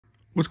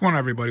What's going on,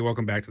 everybody?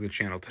 Welcome back to the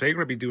channel. Today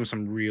we're going to be doing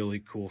some really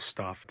cool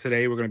stuff.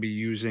 Today we're going to be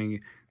using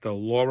the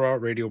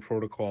LoRa radio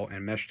protocol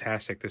and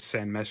Meshtastic to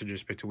send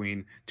messages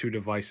between two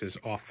devices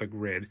off the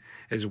grid,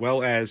 as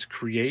well as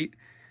create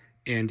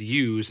and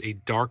use a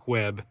dark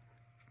web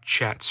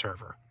chat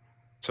server.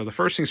 So the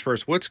first things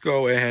first, let's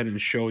go ahead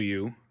and show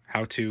you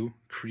how to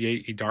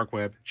create a dark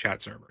web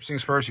chat server. First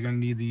things first, you're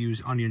going to need to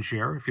use Onion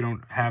Share. If you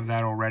don't have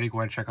that already, go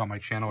ahead and check out my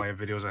channel. I have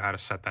videos on how to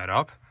set that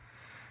up.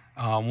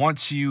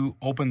 Once you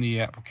open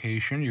the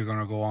application, you're going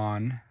to go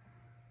on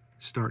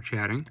Start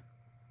Chatting.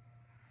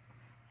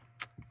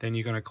 Then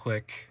you're going to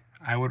click,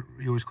 you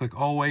always click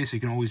Always, so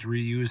you can always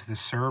reuse the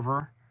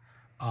server.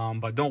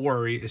 But don't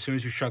worry, as soon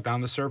as you shut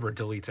down the server, it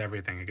deletes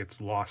everything. It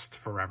gets lost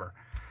forever.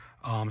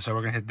 So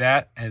we're going to hit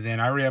that, and then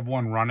I already have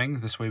one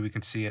running. This way we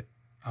can see it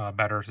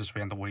better. This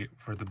way we don't have to wait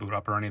for it to boot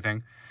up or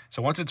anything.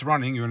 So once it's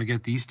running, you're going to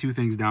get these two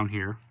things down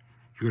here.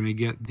 You're going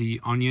to get the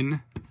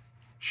Onion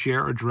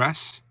Share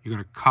address. You're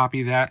going to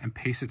copy that and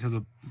paste it to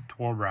the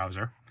Tor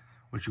browser,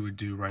 which you would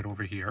do right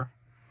over here.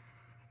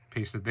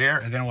 Paste it there,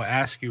 and then it will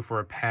ask you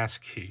for a pass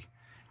key,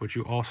 which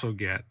you also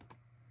get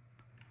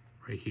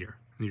right here.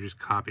 And you just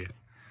copy it.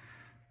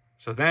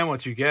 So then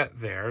once you get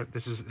there,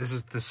 this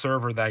is the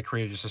server that I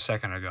created just a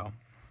second ago.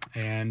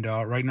 And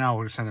right now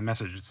we're going to send a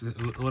message. It's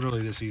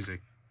literally this easy.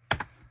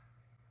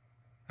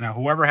 Now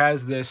whoever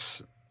has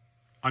this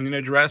Onion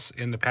address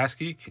in the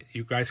passkey,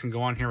 you guys can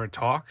go on here and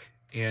talk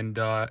and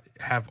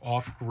have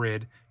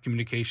off-grid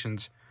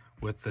communications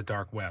with the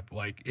dark web.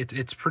 Like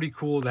it's pretty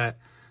cool that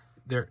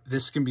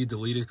this can be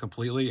deleted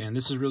completely, and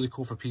this is really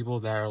cool for people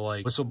that are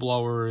like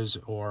whistleblowers,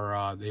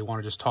 or they want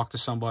to just talk to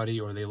somebody,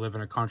 or they live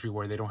in a country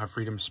where they don't have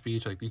freedom of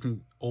speech. Like, you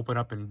can open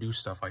up and do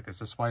stuff like this.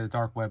 That's why the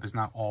dark web is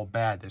not all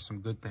bad. There's some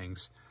good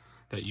things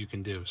that you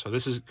can do. So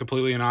this is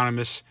completely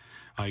anonymous.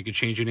 You can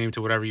change your name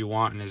to whatever you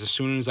want, and as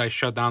soon as I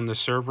shut down the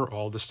server,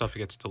 all this stuff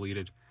gets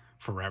deleted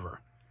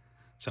forever.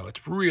 So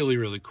it's really,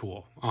 really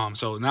cool.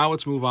 So now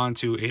let's move on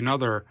to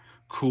another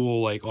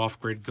cool, like,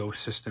 off-grid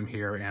ghost system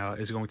here.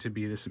 Is going to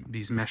be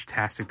these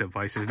Meshtastic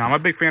devices. Now, I'm a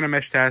big fan of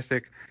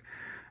Meshtastic.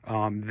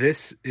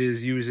 This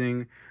is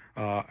using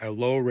a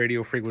low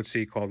radio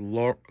frequency called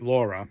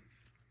LoRa.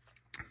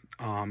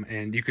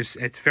 And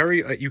it's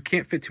very, you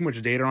can't fit too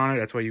much data on it.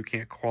 That's why you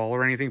can't call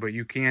or anything, but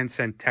you can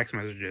send text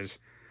messages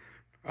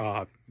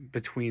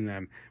between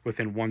them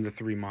within 1 to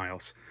 3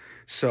 miles.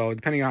 So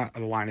depending on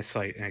the line of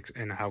sight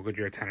and how good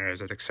your antenna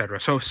is, etc.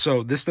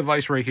 So this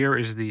device right here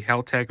is the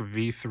Heltec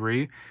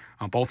V3.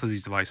 Both of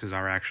these devices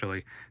are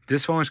actually.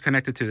 This phone is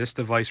connected to this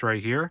device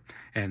right here,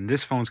 and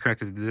this phone is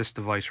connected to this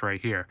device right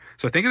here.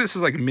 So think of this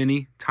as like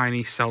mini,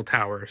 tiny cell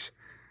towers,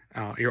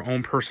 your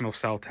own personal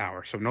cell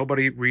tower. So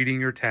nobody reading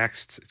your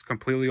texts. It's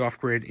completely off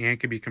grid and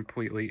can be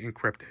completely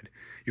encrypted.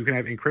 You can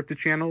have encrypted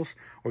channels,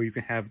 or you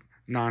can have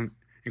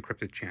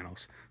non-encrypted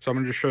channels. So I'm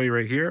going to just show you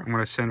right here. I'm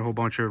going to send a whole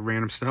bunch of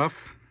random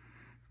stuff.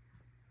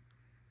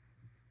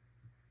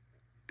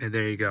 And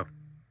there you go.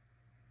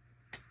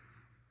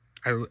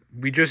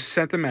 We just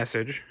sent a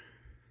message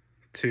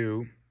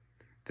to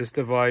this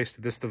device,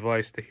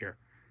 to here.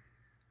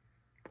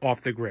 Off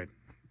the grid.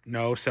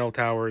 No cell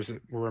towers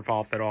were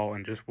involved at all,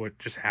 and just what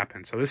just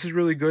happened. So this is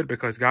really good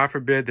because, God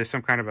forbid, there's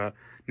some kind of a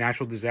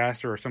natural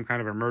disaster or some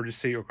kind of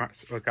emergency, or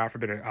God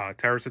forbid, a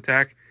terrorist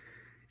attack.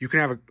 You can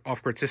have an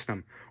off-grid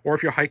system. Or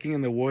if you're hiking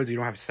in the woods, you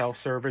don't have cell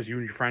service, you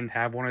and your friend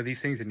have one of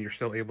these things, and you're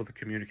still able to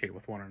communicate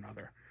with one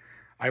another.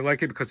 I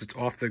like it because it's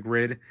off the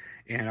grid,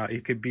 and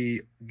it could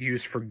be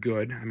used for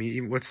good. I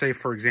mean, let's say,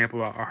 for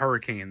example, a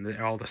hurricane,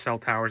 all the cell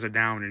towers are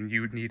down, and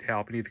you need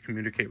help, you need to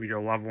communicate with your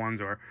loved ones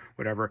or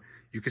whatever.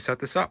 You can set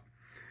this up.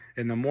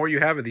 And the more you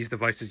have of these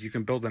devices, you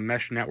can build a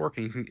mesh network,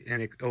 and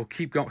it'll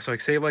keep going. So,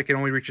 like, say, like, it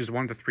only reaches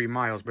 1 to 3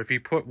 miles, but if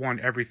you put one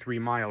every 3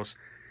 miles,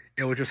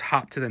 it will just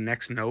hop to the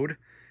next node,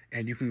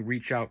 and you can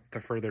reach out to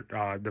further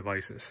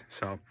devices.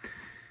 So,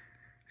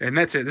 and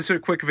that's it. This is a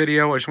quick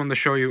video. I just wanted to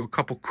show you a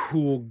couple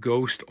cool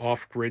ghost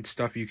off-grid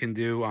stuff you can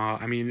do.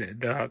 I mean,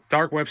 the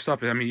dark web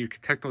stuff, I mean, you're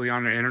technically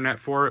on the internet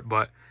for it,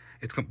 but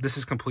this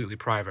is completely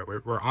private.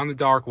 We're on the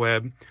dark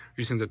web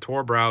using the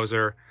Tor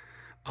browser,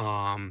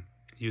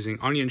 using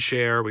Onion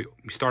Share. We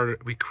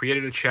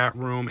created a chat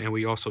room, and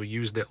we also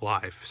used it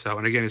live. So,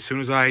 and again, as soon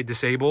as I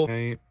disable,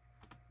 boom,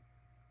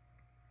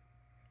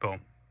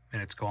 and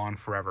it's gone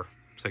forever.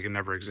 It's like it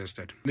never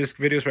existed. This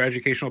video is for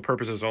educational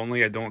purposes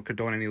only. I don't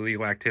condone any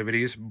illegal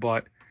activities,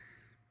 but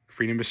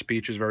freedom of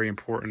speech is very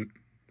important.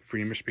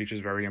 Freedom of speech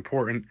is very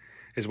important,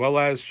 as well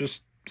as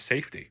just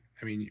safety.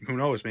 I mean, who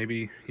knows?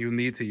 Maybe you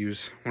need to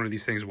use one of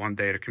these things one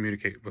day to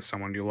communicate with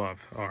someone you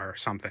love or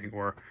something,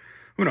 or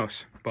who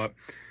knows. But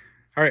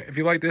all right, if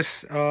you like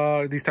these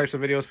types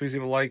of videos, please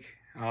leave a like.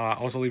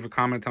 Also leave a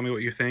comment, tell me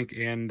what you think,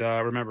 and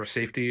remember,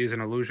 safety is an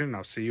illusion.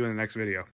 I'll see you in the next video.